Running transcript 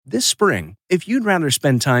This spring, if you'd rather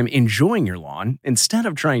spend time enjoying your lawn instead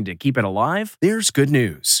of trying to keep it alive, there's good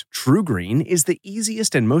news. TruGreen is the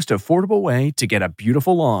easiest and most affordable way to get a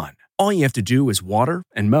beautiful lawn. All you have to do is water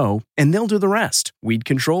and mow, and they'll do the rest. Weed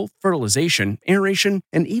control, fertilization, aeration,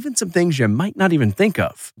 and even some things you might not even think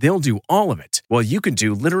of. They'll do all of it, while you can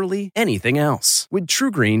do literally anything else. With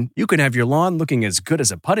TruGreen, you can have your lawn looking as good as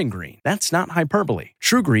a putting green. That's not hyperbole.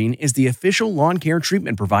 TruGreen is the official lawn care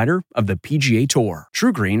treatment provider of the PGA Tour.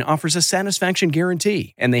 TruGreen offers a satisfaction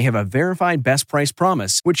guarantee, and they have a verified best price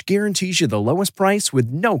promise, which guarantees you the lowest price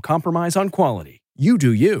with no compromise on quality. You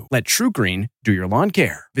do you. Let TruGreen do your lawn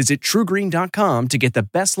care. Visit TruGreen.com to get the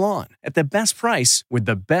best lawn at the best price with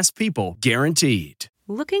the best people guaranteed.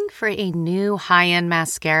 Looking for a new high-end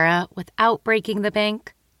mascara without breaking the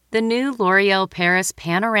bank? The new L'Oreal Paris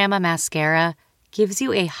Panorama Mascara gives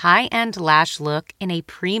you a high-end lash look in a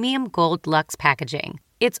premium gold luxe packaging.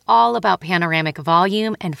 It's all about panoramic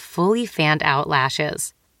volume and fully fanned-out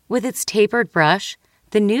lashes. With its tapered brush,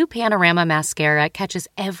 the new Panorama Mascara catches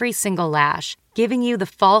every single lash, giving you the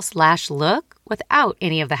false lash look without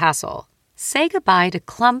any of the hassle. Say goodbye to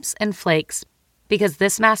clumps and flakes, because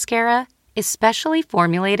this mascara is specially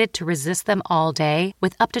formulated to resist them all day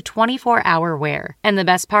with up to 24-hour wear. And the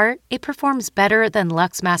best part? It performs better than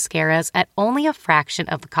Luxe mascaras at only a fraction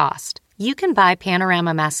of the cost. You can buy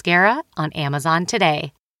Panorama Mascara on Amazon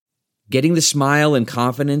today. Getting the smile and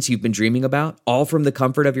confidence you've been dreaming about, all from the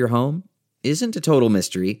comfort of your home, isn't a total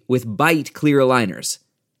mystery with Byte clear aligners.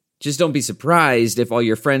 Just don't be surprised if all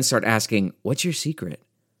your friends start asking, "What's your secret?"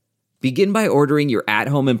 Begin by ordering your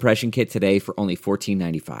at-home impression kit today for only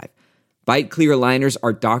 $14.95. Byte clear aligners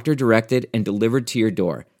are doctor-directed and delivered to your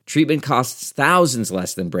door. Treatment costs thousands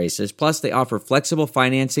less than braces, plus they offer flexible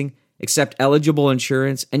financing, accept eligible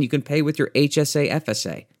insurance, and you can pay with your HSA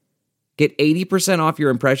FSA. Get 80% off your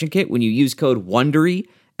impression kit when you use code WONDERY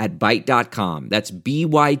at Byte.com. That's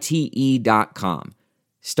BYTE.com.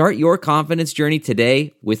 Start your confidence journey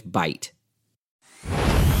today with Byte.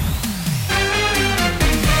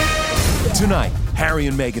 Tonight, Harry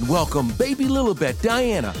and Meghan welcome baby Lilibet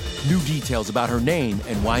Diana. New details about her name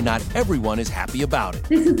and why not everyone is happy about it.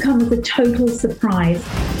 This has come as a total surprise.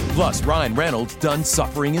 Plus, Ryan Reynolds done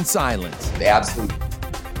suffering in silence. The absolute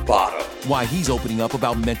bottom. Why he's opening up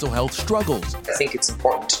about mental health struggles. I think it's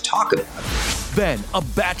important to talk about it. Then, a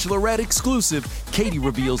Bachelorette exclusive, Katie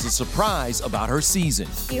reveals a surprise about her season.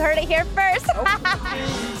 You heard it here first.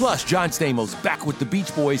 Plus, John Stamos back with the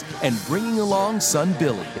Beach Boys and bringing along son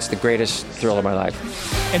Billy. It's the greatest thrill of my life.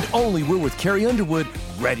 And only we're with Carrie Underwood,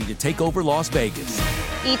 ready to take over Las Vegas.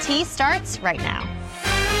 ET starts right now.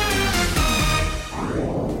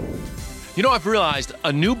 You know, I've realized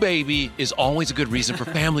a new baby is always a good reason for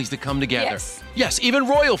families to come together. Yes, even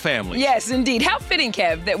royal families. Yes, indeed. How fitting,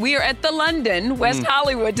 Kev, that we are at the London, West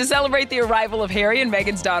Hollywood, to celebrate the arrival of Harry and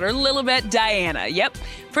Meghan's daughter, Lilibet Diana. Yep,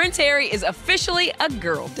 Prince Harry is officially a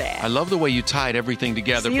girl dad. I love the way you tied everything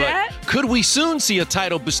together, See but that? could we soon see a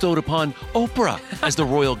title bestowed upon Oprah as the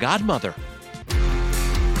royal godmother?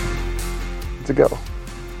 It's a go.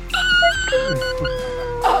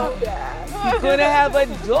 Oh, Dad. You're gonna have a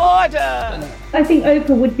daughter. I think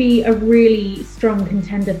Oprah would be a really strong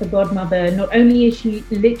contender for godmother. Not only is she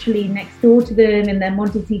literally next door to them in their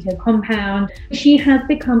Montecito compound, she has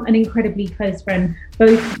become an incredibly close friend,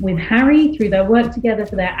 both with Harry through their work together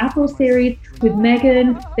for their Apple series, with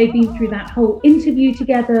Meghan. They've been through that whole interview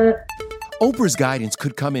together. Oprah's guidance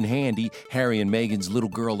could come in handy. Harry and Meghan's little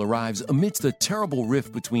girl arrives amidst a terrible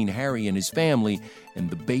rift between Harry and his family, and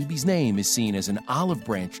the baby's name is seen as an olive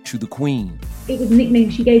branch to the Queen. It was a nickname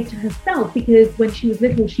she gave to herself because when she was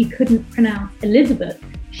little, she couldn't pronounce Elizabeth.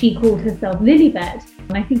 She called herself Lilibet.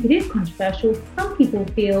 And I think it is controversial. Some people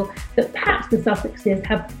feel that perhaps the Sussexes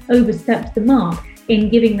have overstepped the mark in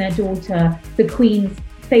giving their daughter the Queen's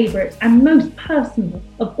favourite and most personal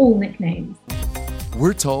of all nicknames.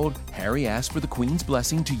 We're told Harry asked for the Queen's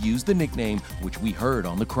blessing to use the nickname, which we heard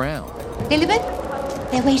on The Crown. Lilibet,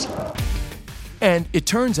 they're waiting. And it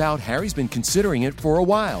turns out Harry's been considering it for a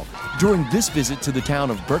while. During this visit to the town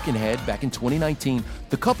of Birkenhead back in 2019,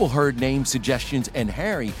 the couple heard name suggestions and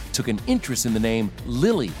Harry took an interest in the name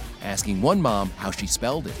Lily, asking one mom how she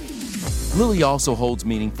spelled it. Lily also holds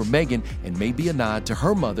meaning for Meghan and may be a nod to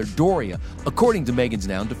her mother, Doria. According to Meghan's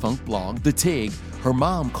now defunct blog, The Tig, her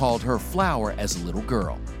mom called her Flower as a little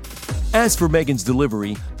girl. As for Meghan's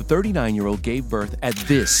delivery, the 39-year-old gave birth at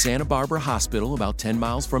this Santa Barbara hospital about 10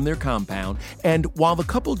 miles from their compound. And while the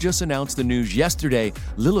couple just announced the news yesterday,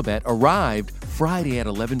 Lilibet arrived Friday at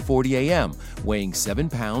 11:40 a.m., weighing 7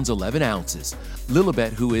 pounds 11 ounces.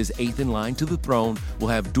 Lilibet, who is 8th in line to the throne, will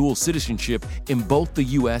have dual citizenship in both the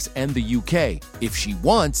U.S. and the U.K. If she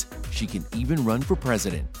wants, she can even run for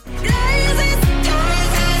president.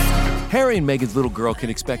 Harry and Meghan's little girl can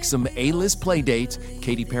expect some A-list play dates.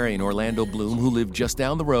 Katy Perry and Orlando Bloom, who live just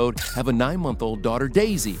down the road, have a 9-month-old daughter,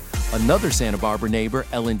 Daisy. Another Santa Barbara neighbor,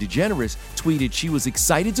 Ellen DeGeneres, tweeted she was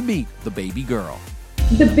excited to meet the baby girl.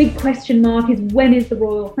 The big question mark is, when is the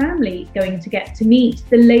royal family going to get to meet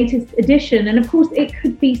the latest addition? And of course, it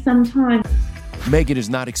could be some time. Meghan is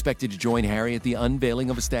not expected to join Harry at the unveiling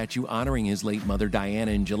of a statue honoring his late mother, Diana,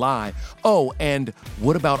 in July. Oh, and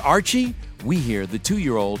what about Archie? We hear the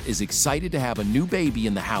 2-year-old is excited to have a new baby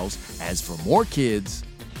in the house. As for more kids...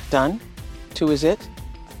 Done? 2 is it?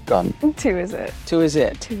 Done. 2 is it. 2 is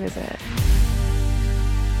it. 2 is it.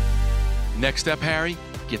 Next up, Harry,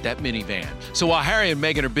 get that minivan. So while Harry and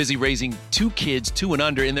Meghan are busy raising 2 kids, 2 and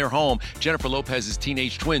under, in their home, Jennifer Lopez's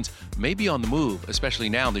teenage twins may be on the move, especially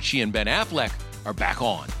now that she and Ben Affleck are back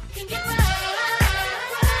on.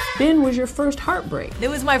 Ben was your first heartbreak. It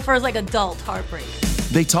was my first, adult heartbreak.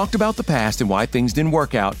 They talked about the past and why things didn't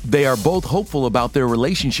work out. They are both hopeful about their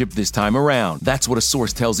relationship this time around. That's what a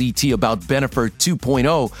source tells ET about Bennifer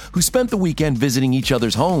 2.0, who spent the weekend visiting each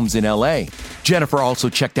other's homes in L.A. Jennifer also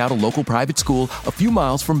checked out a local private school a few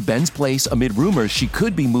miles from Ben's place amid rumors she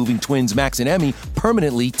could be moving twins Max and Emmy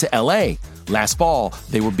permanently to L.A. Last fall,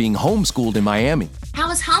 they were being homeschooled in Miami. How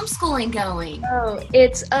is homeschooling going? Oh,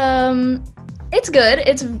 it's good.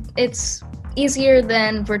 It's easier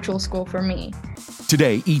than virtual school for me.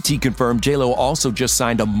 Today, E.T. confirmed J.Lo also just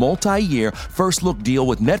signed a multi-year first-look deal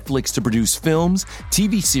with Netflix to produce films,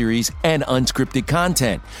 TV series, and unscripted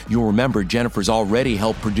content. You'll remember Jennifer's already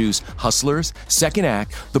helped produce Hustlers, Second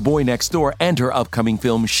Act, The Boy Next Door, and her upcoming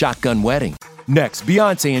film Shotgun Wedding. Next,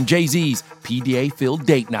 Beyonce and Jay-Z's PDA-filled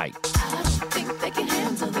date night.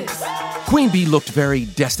 Queen Bee looked very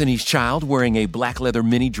Destiny's Child, wearing a black leather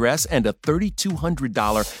mini dress and a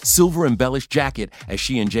 $3,200 silver-embellished jacket as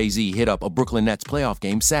she and Jay-Z hit up a Brooklyn Nets playoff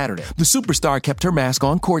game Saturday. The superstar kept her mask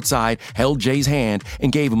on courtside, held Jay's hand,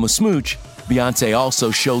 and gave him a smooch. Beyonce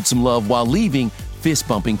also showed some love while leaving,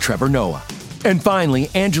 fist-bumping Trevor Noah. And finally,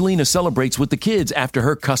 Angelina celebrates with the kids after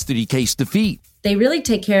her custody case defeat. They really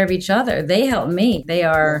take care of each other. They help me. They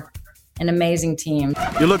are an amazing team.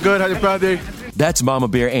 You look good. Happy birthday. That's Mama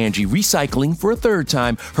Bear Angie recycling for a third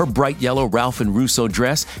time her bright yellow Ralph and Russo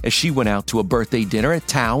dress as she went out to a birthday dinner at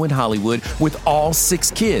Tao in Hollywood with all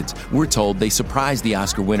 6 kids. We're told they surprised the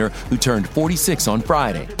Oscar winner, who turned 46 on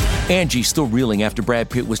Friday. Angie's still reeling after Brad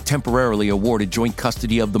Pitt was temporarily awarded joint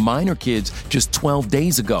custody of the minor kids just 12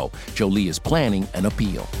 days ago. Jolie is planning an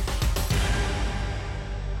appeal.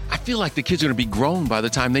 I feel like the kids are going to be grown by the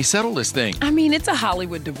time they settle this thing. I mean, it's a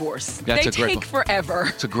Hollywood divorce. They take forever.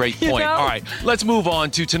 It's a great point. All right, let's move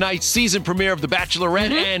on to tonight's season premiere of The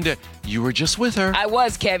Bachelorette, and you were just with her. I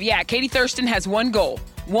was, Kev. Yeah, Katie Thurston has one goal.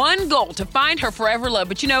 One goal, to find her forever love.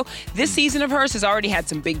 But this season of hers has already had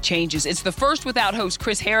some big changes. It's the first without host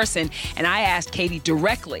Chris Harrison, and I asked Katie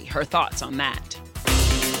directly her thoughts on that.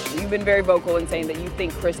 You've been very vocal in saying that you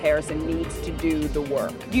think Chris Harrison needs to do the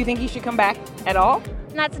work. Do you think he should come back at all?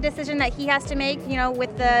 And that's a decision that he has to make,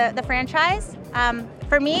 with the franchise.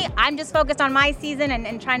 For me, I'm just focused on my season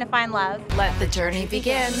and trying to find love. Let the journey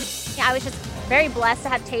begin. Yeah, I was just very blessed to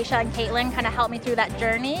have Tayshia and Caitlyn kind of help me through that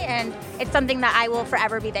journey, and it's something that I will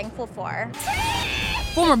forever be thankful for.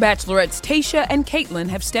 Former Bachelorettes Tayshia and Caitlyn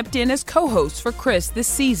have stepped in as co-hosts for Chris this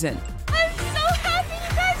season. I'm so happy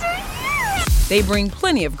you guys are here! They bring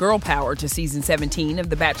plenty of girl power to season 17 of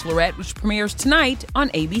The Bachelorette, which premieres tonight on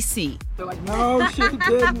ABC. They're like, no, she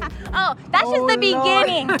didn't. Oh, that's just the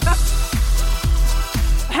beginning.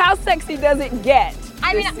 How sexy does it get?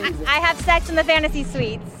 I mean, I have sex in the fantasy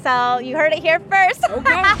suites, so you heard it here first.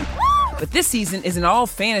 Okay. But this season isn't all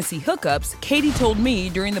fantasy hookups. Katie told me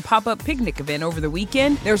during the pop-up picnic event over the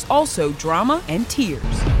weekend, there's also drama and tears.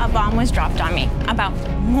 A bomb was dropped on me about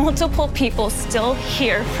multiple people still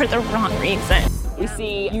here for the wrong reason. We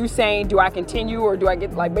see you saying, do I continue or do I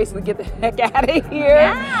basically get the heck out of here?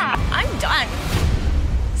 Yeah, I'm done.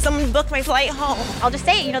 Someone booked my flight home. I'll just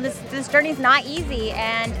say it, this journey's not easy,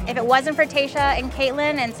 and if it wasn't for Tayshia and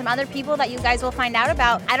Caitlyn and some other people that you guys will find out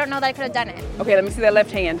about, I don't know that I could have done it. Okay, let me see that left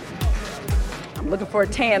hand. I'm looking for a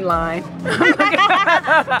tan line.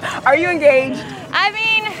 Are you engaged? I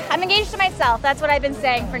mean, I'm engaged to myself. That's what I've been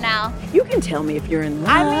saying for now. You can tell me if you're in love.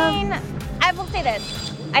 I mean, I will say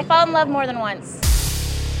this. I fall in love more than once.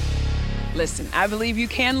 Listen, I believe you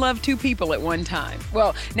can love two people at one time.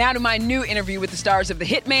 Well, now to my new interview with the stars of The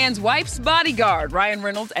Hitman's Wife's Bodyguard, Ryan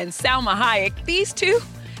Reynolds and Salma Hayek. These two,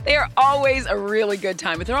 they are always a really good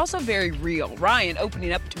time, but they're also very real. Ryan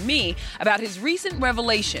opening up to me about his recent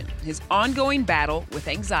revelation, his ongoing battle with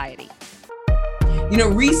anxiety. You know,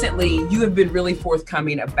 recently you have been really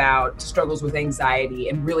forthcoming about struggles with anxiety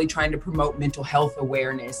and really trying to promote mental health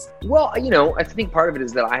awareness. Well, you know, I think part of it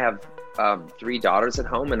is that I have 3 daughters at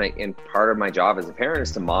home, and part of my job as a parent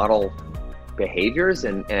is to model behaviors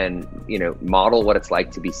and you know, model what it's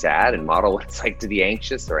like to be sad and model what it's like to be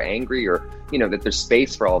anxious or angry, or, you know, that there's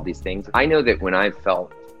space for all of these things. I know that when I've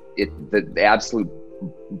felt it, the absolute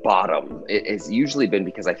bottom, it has usually been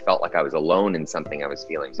because I felt like I was alone in something I was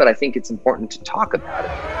feeling. But I think it's important to talk about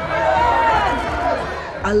it.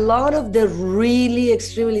 A lot of the really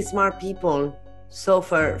extremely smart people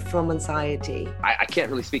suffer from anxiety. I can't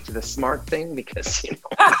really speak to the smart thing because, you know,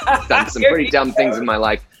 I've done some pretty dumb things in my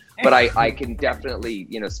life. But I can definitely,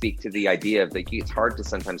 you know, speak to the idea of, like, it's hard to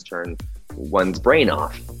sometimes turn one's brain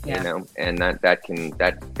off, you know, and that's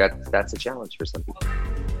a challenge for some people.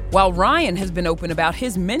 While Ryan has been open about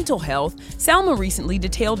his mental health, Salma recently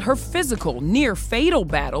detailed her physical, near-fatal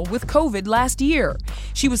battle with COVID last year.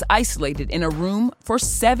 She was isolated in a room for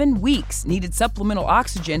 7 weeks, needed supplemental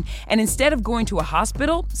oxygen, and instead of going to a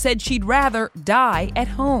hospital, said she'd rather die at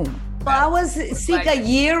home. I was sick a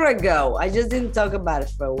year ago. I just didn't talk about it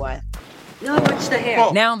for a while. No, watch the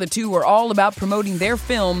hair. Now the two are all about promoting their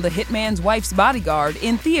film, The Hitman's Wife's Bodyguard,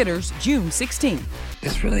 in theaters June 16th.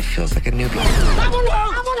 This really feels like a new game.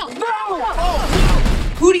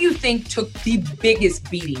 Who do you think took the biggest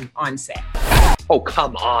beating on set? Oh,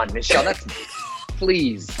 come on, Michelle. That's...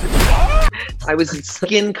 Please. I was in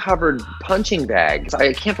skin-covered punching bags.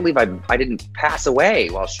 I can't believe I didn't pass away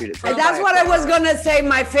while shooting. And that's what I was going to say.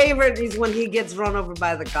 My favorite is when he gets run over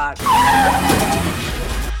by the car.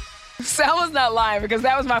 Salma's not lying, because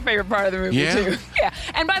that was my favorite part of the movie, too. Yeah.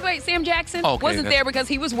 And by the way, Sam Jackson wasn't there because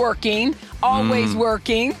he was working, always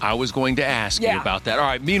working. I was going to ask you about that. All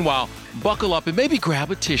right, meanwhile, buckle up and maybe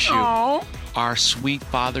grab a tissue. Aww. Our sweet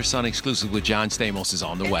father-son exclusive with John Stamos is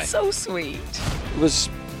on the way. So sweet. It was,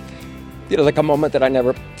 you know, like a moment that I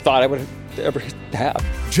never thought I would ever have.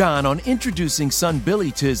 John on introducing son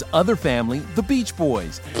Billy to his other family, the Beach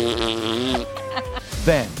Boys.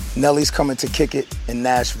 Then, Nelly's coming to kick it in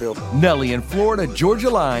Nashville. Nelly and Florida Georgia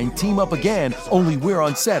Line team up again, only we're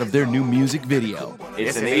on set of their new music video.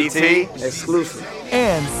 It's an E.T. exclusive.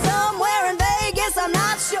 And somewhere in Vegas, I'm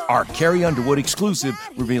not sure. Our Carrie Underwood exclusive,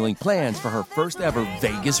 revealing plans for her first ever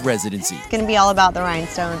Vegas residency. It's going to be all about the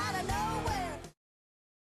rhinestone.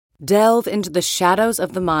 Delve into the shadows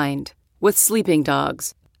of the mind with Sleeping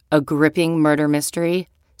Dogs, a gripping murder mystery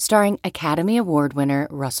starring Academy Award winner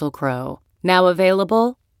Russell Crowe. Now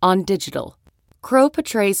available on digital. Crowe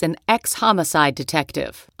portrays an ex-homicide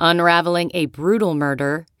detective, unraveling a brutal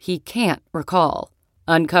murder he can't recall.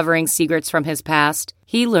 Uncovering secrets from his past,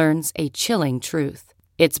 he learns a chilling truth.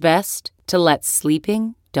 It's best to let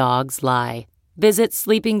sleeping dogs lie. Visit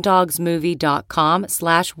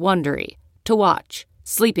sleepingdogsmovie.com/Wondery to watch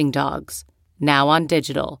Sleeping Dogs, now on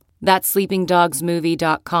digital. That's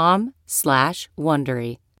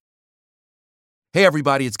sleepingdogsmovie.com/Wondery. Hey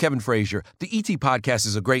everybody, it's Kevin Frazier. The ET Podcast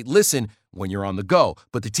is a great listen when you're on the go,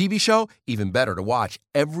 but the TV show, even better to watch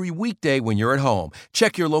every weekday when you're at home.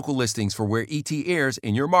 Check your local listings for where ET airs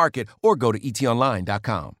in your market or go to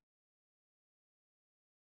etonline.com.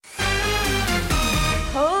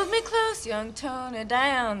 Hold me close, young Tony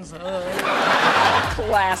Danza.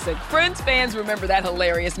 Classic. Friends fans remember that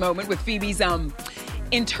hilarious moment with Phoebe's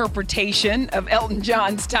interpretation of Elton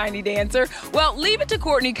John's Tiny Dancer. Well, leave it to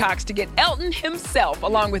Courtney Cox to get Elton himself,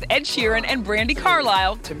 along with Ed Sheeran and Brandi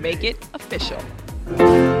Carlile, to make it official.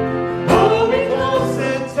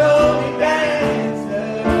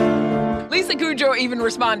 Lisa Kudrow even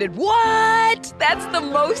responded, "What? That's the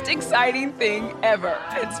most exciting thing ever."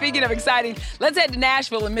 And speaking of exciting, let's head to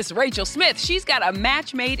Nashville and Miss Rachel Smith. She's got a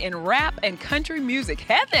match made in rap and country music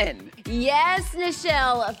heaven. Yes,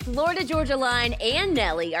 Nichelle, Florida Georgia Line and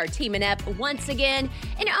Nelly are teaming up once again,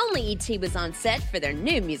 and only E.T. was on set for their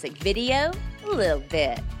new music video, A Little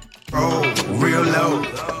Bit. Oh, real low.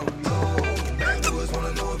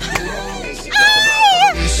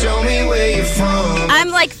 Show me where you're from. I'm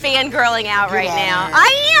like fangirling out right now.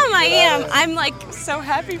 I am. I'm like so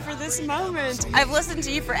happy for this moment. I've listened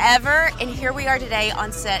to you forever, and here we are today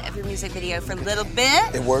on set of your music video for A Little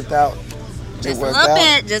Bit. It worked out. Just a little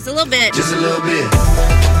bit. Just a little bit.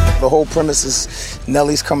 The whole premise is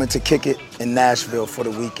Nelly's coming to kick it in Nashville for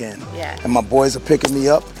the weekend. Yeah. And my boys are picking me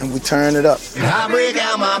up, and we turn it up. I break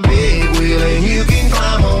out my big wheel, and you can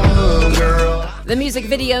climb on up. young girl. The music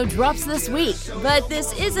video drops this week, but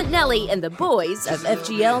this isn't Nelly and the boys of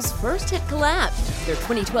FGL's first hit collab. Their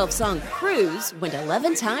 2012 song Cruise went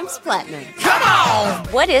 11 times platinum. Come on!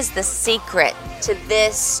 What is the secret to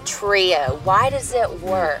this trio? Why does it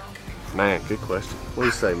work? Man, good question. What do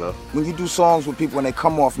you say, Mo? When you do songs with people and they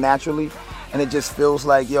come off naturally, and it just feels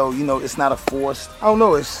like, yo, you know, it's not a forced. I don't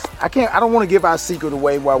know. I don't want to give our secret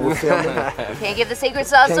away while we're filming. Can't give the secret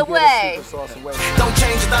sauce away. Don't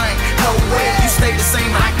change a thing, no way. You stay the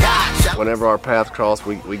same, I got ya. Whenever our paths cross,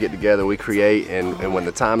 we get together, we create, and when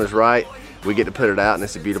the time is right, we get to put it out, and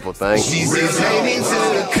it's a beautiful thing. She's heading to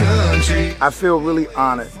the country. I feel really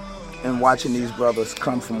honored in watching these brothers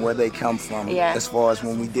come from where they come from, as far as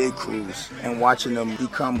when we did Cruise, and watching them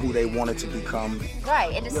become who they wanted to become.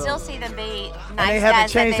 Right, and to still see them be nice And they haven't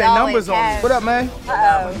changed their numbers on me. What up, man?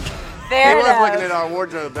 Uh-oh. He was looking at our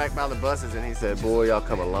wardrobe back by the buses, and he said, boy, y'all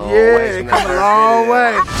come a long way. Yeah, they come a long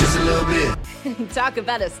way. Just a little bit. Talk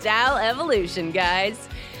about a style evolution, guys.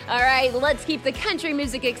 All right, let's keep the country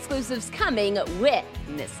music exclusives coming with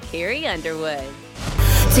Miss Carrie Underwood.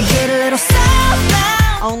 To get a little southbound.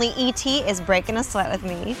 Only E.T. is breaking a sweat with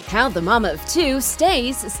me. How the mama of two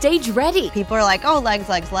stays stage ready. People are like, oh, legs,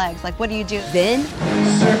 legs, legs. Like, what do you do? Then,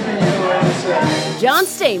 John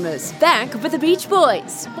Stamos back with the Beach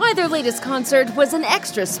Boys. Why their latest concert was an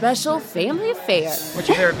extra special family affair. What's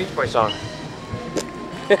your favorite Beach Boy song?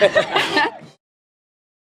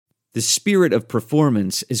 The spirit of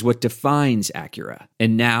performance is what defines Acura,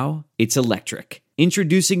 and now it's electric.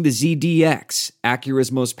 Introducing the ZDX,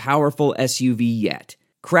 Acura's most powerful SUV yet.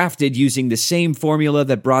 Crafted using the same formula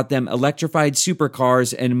that brought them electrified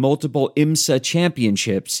supercars and multiple IMSA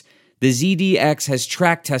championships, the ZDX has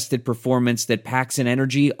track-tested performance that packs an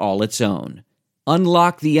energy all its own.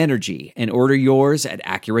 Unlock the energy and order yours at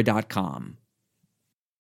Acura.com.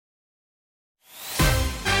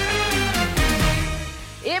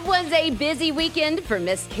 It was a busy weekend for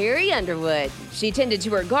Miss Carrie Underwood. She tended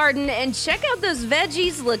to her garden, and check out those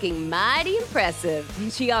veggies looking mighty impressive.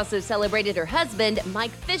 She also celebrated her husband,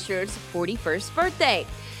 Mike Fisher's 41st birthday.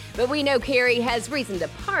 But we know Carrie has reason to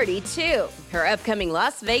party, too, her upcoming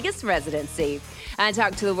Las Vegas residency. I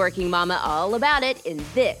talked to the working mama all about it in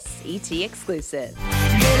this ET exclusive.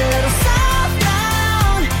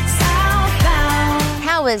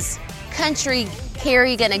 How is country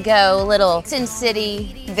Carrie gonna go? A little Sin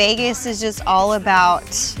City. Vegas is just all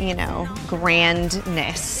about, you know,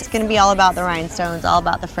 grandness. It's gonna be all about the rhinestones, all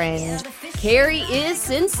about the fringe. Carrie is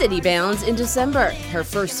Sin City bound in December. Her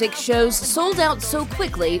first 6 shows sold out so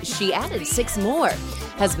quickly, she added 6 more.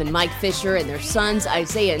 Husband Mike Fisher and their sons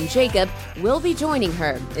Isaiah and Jacob will be joining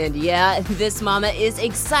her. And yeah, this mama is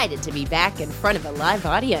excited to be back in front of a live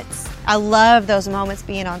audience. I love those moments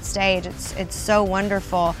being on stage. It's so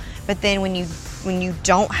wonderful. But then when you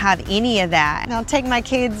don't have any of that, I'll take my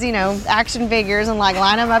kids, you know, action figures and like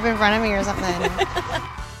line them up in front of me or something.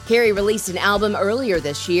 Carrie released an album earlier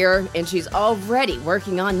this year, and she's already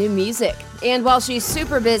working on new music. And while she's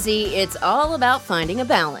super busy, it's all about finding a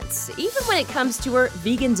balance, even when it comes to her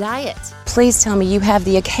vegan diet. Please tell me you have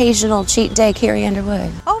the occasional cheat day, Carrie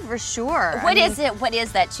Underwood. Oh, for sure. What is it? What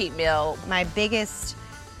is that cheat meal? My biggest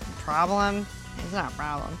problem. It's not a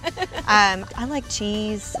problem. I like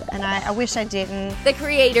cheese, and I wish I didn't. The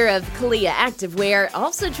creator of Kalia Activewear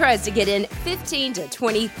also tries to get in 15 to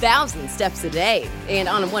 20,000 steps a day. And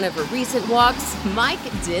on one of her recent walks, Mike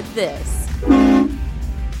did this.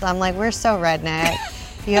 I'm like, we're so redneck.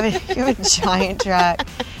 You have a giant truck,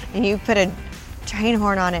 and you put a train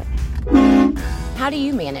horn on it. How do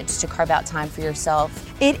you manage to carve out time for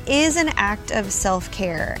yourself? It is an act of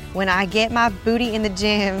self-care. When I get my booty in the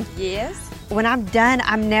gym, yes. When I'm done,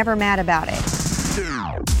 I'm never mad about it.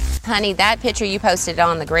 Honey, that picture you posted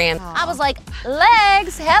on the gram, I was like,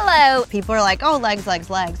 legs, hello. People are like, oh, legs, legs,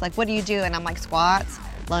 legs. Like, what do you do? And I'm like, squats,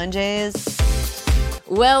 lunges.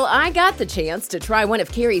 Well, I got the chance to try one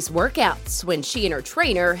of Carrie's workouts when she and her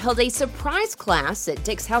trainer held a surprise class at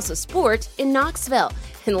Dick's House of Sport in Knoxville.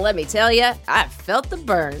 And let me tell you, I felt the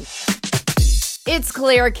burn. It's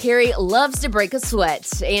clear Carrie loves to break a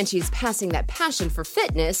sweat, and she's passing that passion for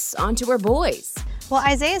fitness onto her boys. Well,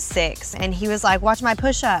 Isaiah's 6, and he was like, watch my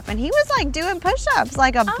push-up. And he was like doing push-ups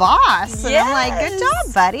like a boss. And I'm like, good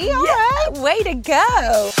job, buddy. All right. Way to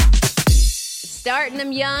go. Starting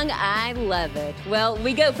them young, I love it. Well,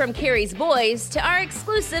 we go from Carrie's boys to our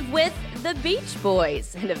exclusive with the Beach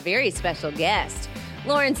Boys and a very special guest.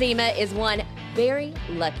 Lauren Zima is one very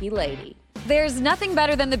lucky lady. There's nothing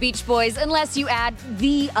better than the Beach Boys unless you add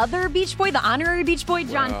the other Beach Boy, the honorary Beach Boy,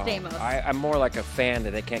 John Stamos. I'm more like a fan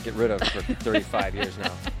that they can't get rid of for 35 years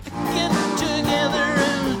now. Get together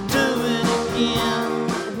and do it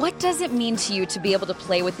again. What does it mean to you to be able to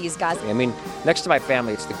play with these guys? I mean, next to my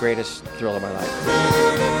family, it's the greatest thrill of my life.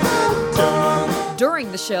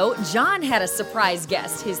 During the show, John had a surprise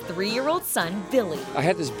guest, his 3-year-old son, Billy. I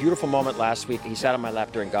had this beautiful moment last week. He sat on my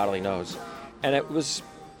lap during God Only Knows. And it was,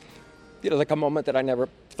 like a moment that I never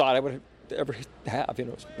thought I would ever have. It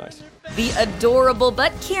was nice. The adorable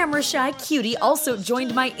but camera-shy cutie also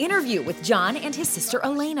joined my interview with John and his sister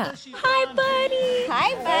Elena. Hi, buddy.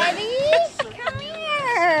 Hi, buddy. Come here.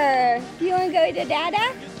 You want to go to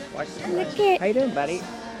Dada? Look at. How you doing, buddy?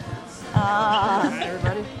 Hi,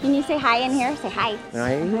 everybody. Can you say hi in here? Say hi.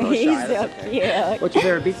 Hi. He's so cute. What's your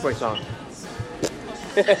favorite Beach Boy song?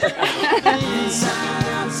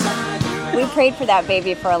 We prayed for that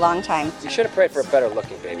baby for a long time. You should have prayed for a better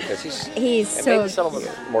looking baby because he's so maybe some of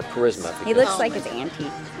them more charisma. He looks like his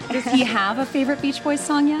auntie. Does he have a favorite Beach Boys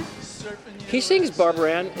song yet? He sings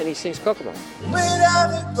Barbara Ann and he sings Kokomo.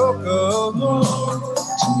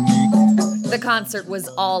 The concert was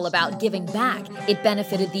all about giving back. It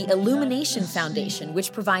benefited the Illumination Foundation,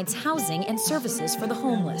 which provides housing and services for the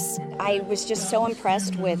homeless. I was just so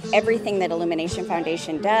impressed with everything that Illumination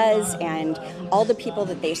Foundation does and all the people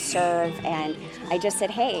that they serve. And I just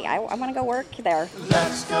said, hey, I want to go work there.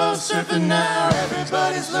 Let's go surfing now.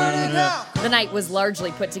 Everybody's learning now. The night was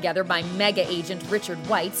largely put together by mega agent Richard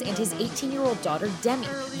Weitz and his 18-year-old daughter, Demi.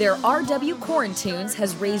 Their RW Quarantunes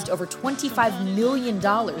has raised over $25 million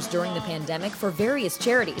during the pandemic for various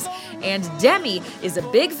charities, and Demi is a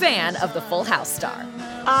big fan of the Full House star.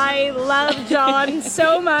 I love John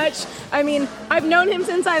so much. I mean, I've known him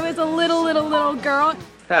since I was a little girl.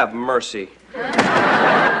 Have mercy.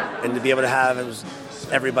 And to be able to have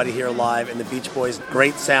everybody here live and the Beach Boys,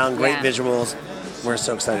 great sound, great visuals. We're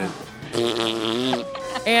so excited.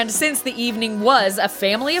 And since the evening was a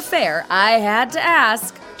family affair, I had to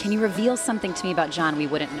ask, can you reveal something to me about John we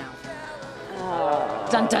wouldn't know?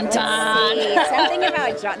 Dun, dun, dun. Something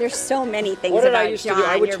about John. There's so many things what did about I used John. To do?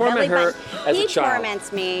 I would You're torment her as he a child.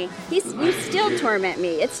 Torments me. You still torment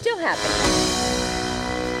me. It still happens.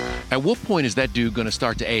 At what point is that dude going to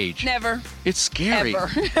start to age? Never. It's scary.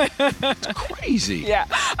 Ever. It's crazy. Yeah.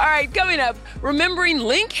 All right, coming up, remembering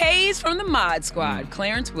Link Hayes from the Mod Squad,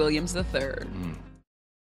 Clarence Williams III.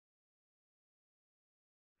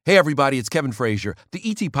 Hey, everybody, it's Kevin Frazier. The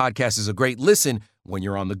ET Podcast is a great listen when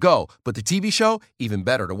you're on the go, but the TV show, even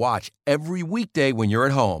better to watch every weekday when you're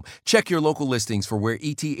at home. Check your local listings for where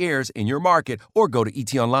ET airs in your market or go to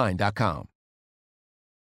etonline.com.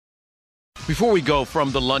 Before we go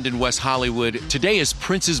from the London West Hollywood, today is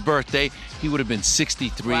Prince's birthday. He would have been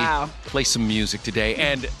 63. Wow. Play some music today.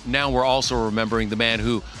 And now we're also remembering the man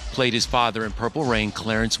who played his father in Purple Rain,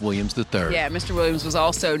 Clarence Williams III. Yeah, Mr. Williams was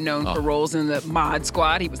also known for roles in the Mod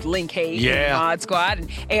Squad. He was Link Hayes in the Mod Squad, and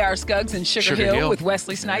A.R. Scuggs in Sugar Hill with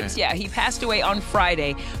Wesley Snipes. Yeah, he passed away on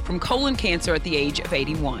Friday from colon cancer at the age of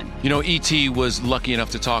 81. You know, E.T. was lucky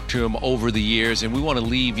enough to talk to him over the years, and we want to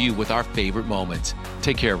leave you with our favorite moments.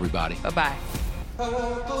 Take care, everybody. Bye-bye.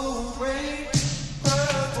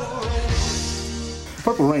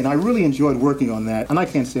 Purple Rain, I really enjoyed working on that, and I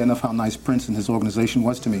can't say enough how nice Prince and his organization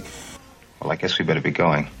was to me. Well, I guess we better be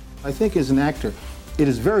going. I think as an actor, it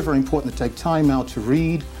is very, very important to take time out to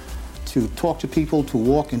read, to talk to people, to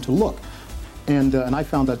walk, and to look. And I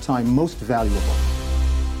found that time most valuable.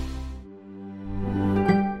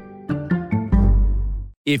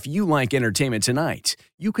 If you like Entertainment Tonight,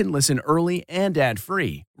 you can listen early and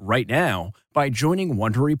ad-free right now by joining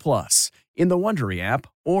Wondery Plus in the Wondery app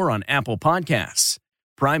or on Apple Podcasts.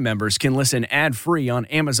 Prime members can listen ad-free on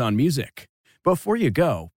Amazon Music. Before you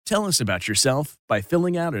go, tell us about yourself by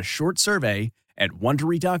filling out a short survey at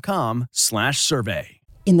Wondery.com/survey.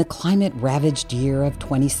 In the climate-ravaged year of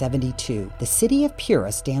 2072, the city of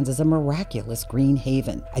Pura stands as a miraculous green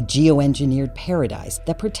haven, a geoengineered paradise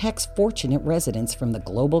that protects fortunate residents from the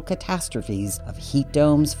global catastrophes of heat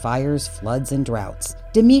domes, fires, floods, and droughts.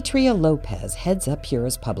 Demetria Lopez heads up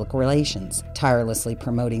Pura's public relations, tirelessly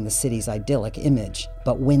promoting the city's idyllic image.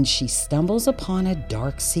 But when she stumbles upon a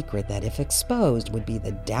dark secret that, if exposed, would be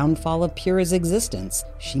the downfall of Pura's existence,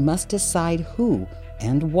 she must decide who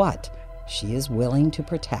and what she is willing to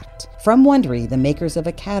protect. From Wondery, the makers of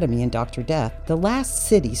Academy and Dr. Death, The Last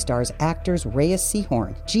City stars actors Reyes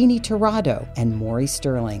Sehorn, Jeannie Torrado, and Maury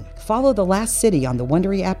Sterling. Follow The Last City on the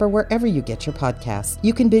Wondery app or wherever you get your podcasts.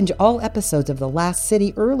 You can binge all episodes of The Last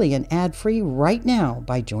City early and ad-free right now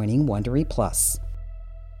by joining Wondery Plus.